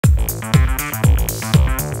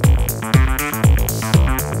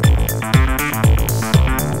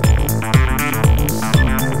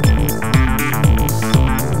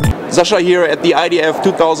Sasha here at the IDF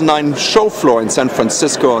 2009 show floor in San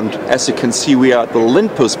Francisco, and as you can see we are at the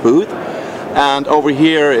Linpus booth. And over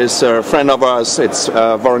here is a friend of ours, it's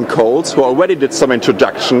Warren Coles, who already did some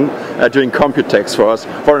introduction doing Computex for us.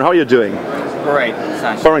 Warren, how are you doing? Great,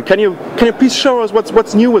 Sasha. Warren, can you please show us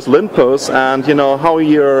what's new with Linpus and how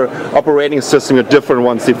your operating system, your different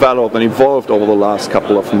ones developed and evolved over the last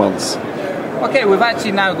couple of months? Okay, we've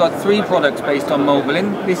actually now got 3 products based on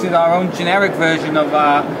Moblin. This is our own generic version of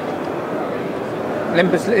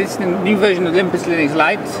Linpus. It's the new version of Linpus Linux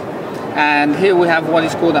Lite, and here we have what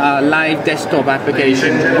is called our live desktop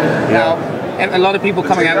application. Now, a lot of people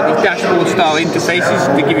coming out with dashboard style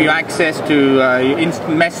interfaces to give you access to your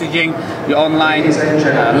instant messaging, your online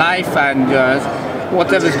life, and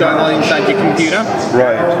whatever's going on inside your computer.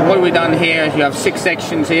 Right. What we've done here is you have 6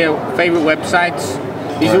 sections here: favorite websites.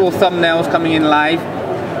 These are all thumbnails coming in live,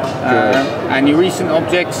 and your recent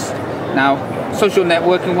objects. Now, social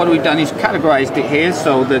networking, what we've done is categorized it here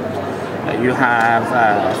so that you have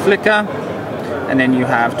Flickr, and then you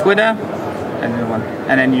have Twitter,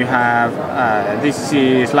 and then you have, this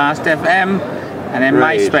is Last.fm, and then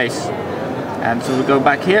MySpace. And so we go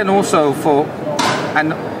back here, and also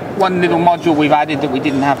and one little module we've added that we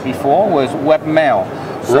didn't have before was webmail.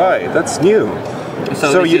 So, right, that's new.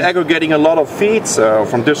 So you're aggregating a lot of feeds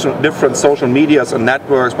from different social medias and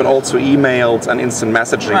networks, but also emails and instant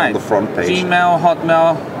messaging on the front page. Gmail,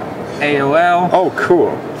 Hotmail, AOL. Oh,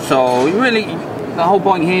 cool. So really, the whole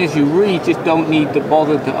point here is you really just don't need to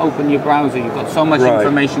bother to open your browser. You've got so much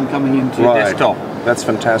information coming into your desktop. That's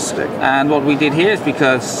fantastic. And what we did here is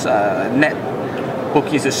because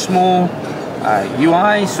Netbook is a small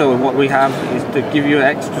UI, so what we have is to give you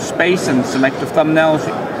extra space and some extra thumbnails.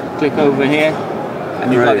 Click over here,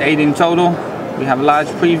 and you've got 8 in total. We have large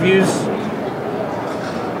previews.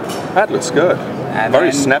 That looks good. And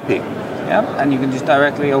very snappy. Yep, and you can just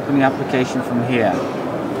directly open the application from here.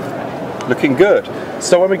 Looking good.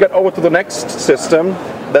 So when we get over to the next system,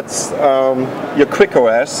 that's your Quick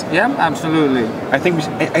OS. Yeah, absolutely. I think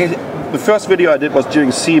the first video I did was during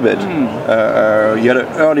CeBIT. You had an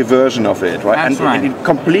early version of it, right? That's right. And it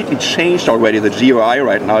completely changed already, the GUI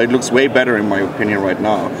right now. It looks way better in my opinion right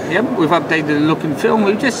now. Yep, we've updated the look and feel.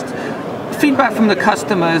 We've just, feedback from the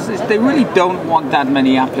customers is they really don't want that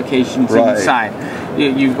many applications inside.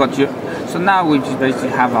 You've got your, so now we just basically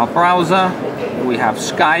have our browser, we have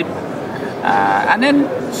Skype, and then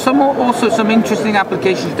also some interesting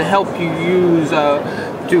applications to help you use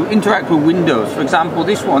to interact with Windows. For example,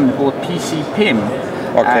 this one called PC PIM.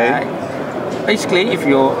 Okay. Basically, if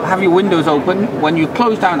you have your Windows open, when you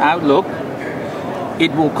close down Outlook,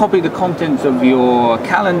 it will copy the contents of your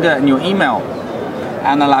calendar and your email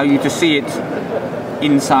and allow you to see it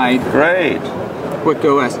inside Quick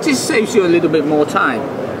OS. This saves you a little bit more time.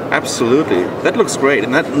 Absolutely. That looks great,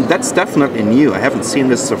 and that's definitely new. I haven't seen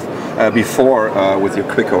this before with your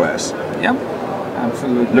Quick OS. Yep,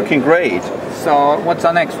 absolutely. Looking great. So what's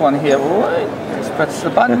our next one here? Let's press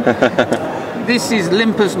the button. This is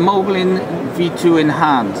Linpus Moblin V2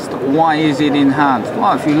 Enhanced. Why is it enhanced?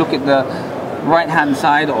 Well, if you look at the right-hand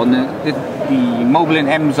side on the Moblin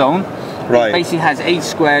M zone, it basically has 8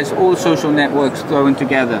 squares, all social networks thrown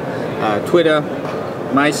together. Twitter,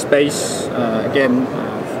 MySpace, again,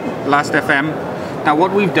 Last.fm. Now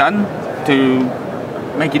what we've done to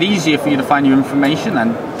make it easier for you to find your information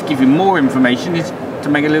and to give you more information is to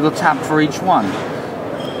make a little tab for each one.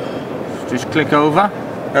 Just click over.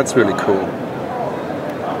 That's really cool.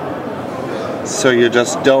 So you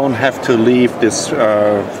just don't have to leave this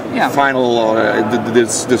final,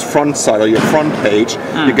 this front side or your front page.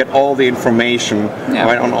 You get all the information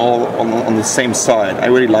right on the same side. I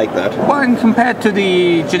really like that. Well, and compared to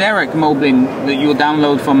the generic Moblin that you'll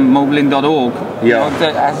download from moblin.org, as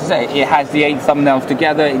I say, it has the 8 thumbnails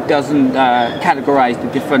together. It doesn't categorize the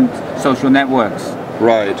different social networks.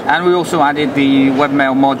 Right. And we also added the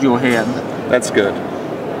webmail module here. That's good.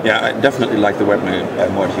 Yeah, I definitely like the webmail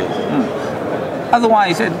module.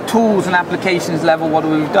 Otherwise, at tools and applications level, what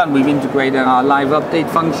we've done, we've integrated our live update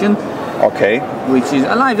function. Okay. Which is,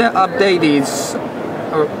 a live update is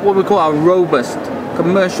what we call our robust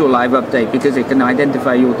commercial live update, because it can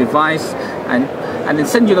identify your device and then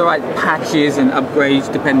send you the right patches and upgrades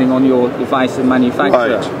depending on your device and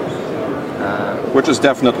manufacturer. Right. Which is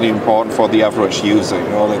definitely important for the average user,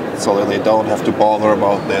 so that they don't have to bother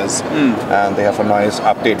about this, and they have a nice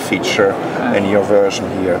update feature in your version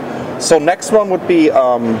here. So next one would be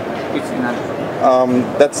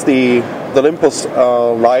that's the Linpus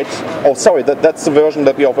Lite. Oh, sorry, that's the version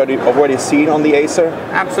that we already seen on the Acer.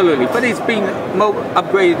 Absolutely, but it's been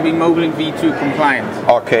upgraded to be Moblin V2 compliant.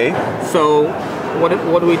 Okay. So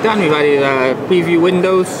what we've done, we've added preview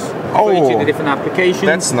windows, for each of the different applications.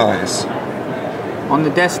 That's nice. On the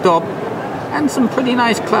desktop, and some pretty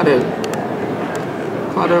nice clutter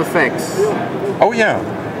effects. Oh yeah.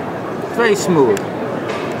 Very smooth.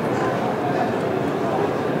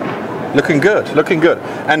 Looking good, looking good.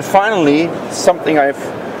 And finally, something I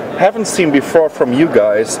haven't seen before from you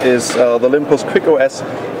guys is the Linpus Quick OS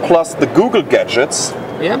plus the Google gadgets.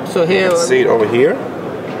 Yep, so here... Let's see it over here.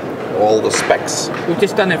 All the specs. We've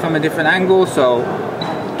just done it from a different angle, so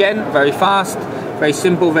again, very fast, very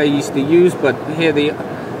simple, very easy to use, but here the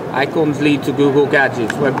icons lead to Google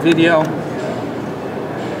gadgets. Web video.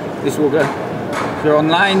 This will go... If you're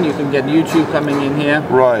online, you can get YouTube coming in here.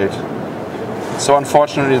 Right. So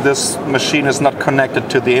unfortunately this machine is not connected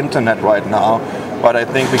to the internet right now, but I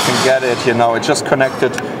think we can get it, you know, it's just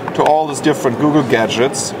connected to all these different Google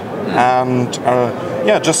gadgets, and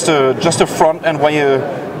yeah, just a front end where you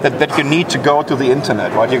that you need to go to the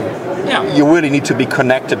internet, right? You really need to be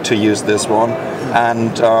connected to use this one,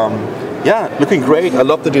 and yeah, looking great. I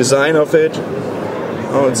love the design of it.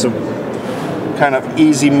 Oh, it's a kind of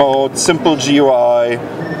easy mode, simple GUI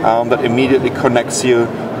that immediately connects you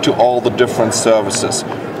to all the different services.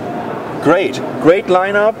 Great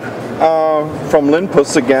lineup from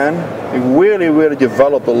Linpus again. We really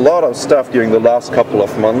developed a lot of stuff during the last couple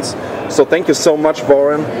of months. So thank you so much,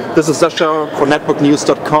 Warren. This is Sasha for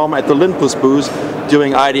netbooknews.com at the Linpus booth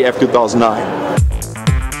during IDF 2009.